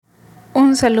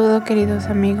Un saludo, queridos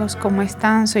amigos, ¿cómo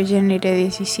están? Soy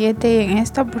Jenire17 y en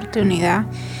esta oportunidad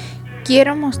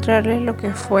quiero mostrarles lo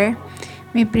que fue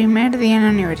mi primer día en la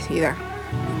universidad.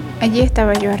 Allí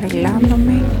estaba yo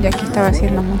arreglándome, ya que estaba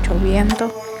haciendo mucho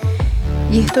viento,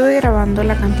 y estuve grabando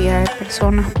la cantidad de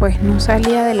personas, pues no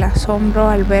salía del asombro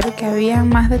al ver que había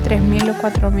más de 3.000 o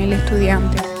 4.000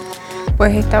 estudiantes,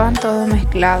 pues estaban todos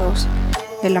mezclados,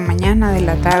 de la mañana, de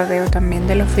la tarde o también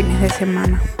de los fines de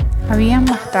semana. Habían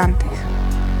bastantes.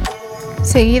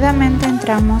 Seguidamente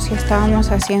entramos y estábamos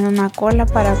haciendo una cola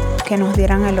para que nos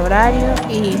dieran el horario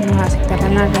y nos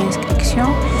aceptaran la reinscripción.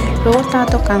 Luego estaba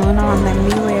tocando una banda en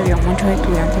vivo y había muchos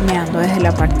estudiantes mirando desde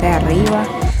la parte de arriba.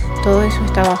 Todo eso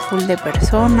estaba full de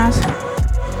personas.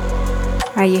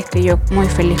 Ahí estoy yo muy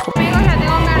feliz. Amigos, ya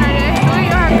tengo mi horario de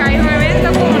estudios. Acá hay un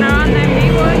evento con una banda en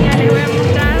vivo. Ya les voy a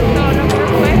mostrar todo lo que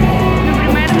fue mi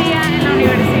primer día en la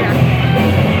universidad.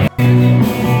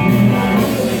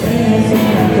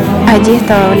 Allí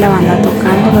estaba la banda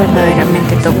tocando,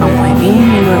 verdaderamente toca muy bien,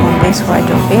 y luego empezó a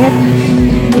llover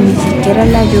y ni siquiera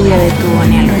la lluvia detuvo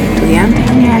ni a los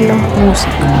estudiantes ni a los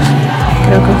músicos.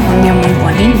 Creo que fue un día muy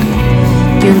bonito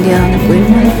y un día donde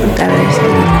pudimos disfrutar de esa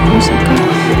linda música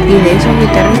y de esos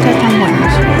guitarristas tan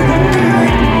buenos.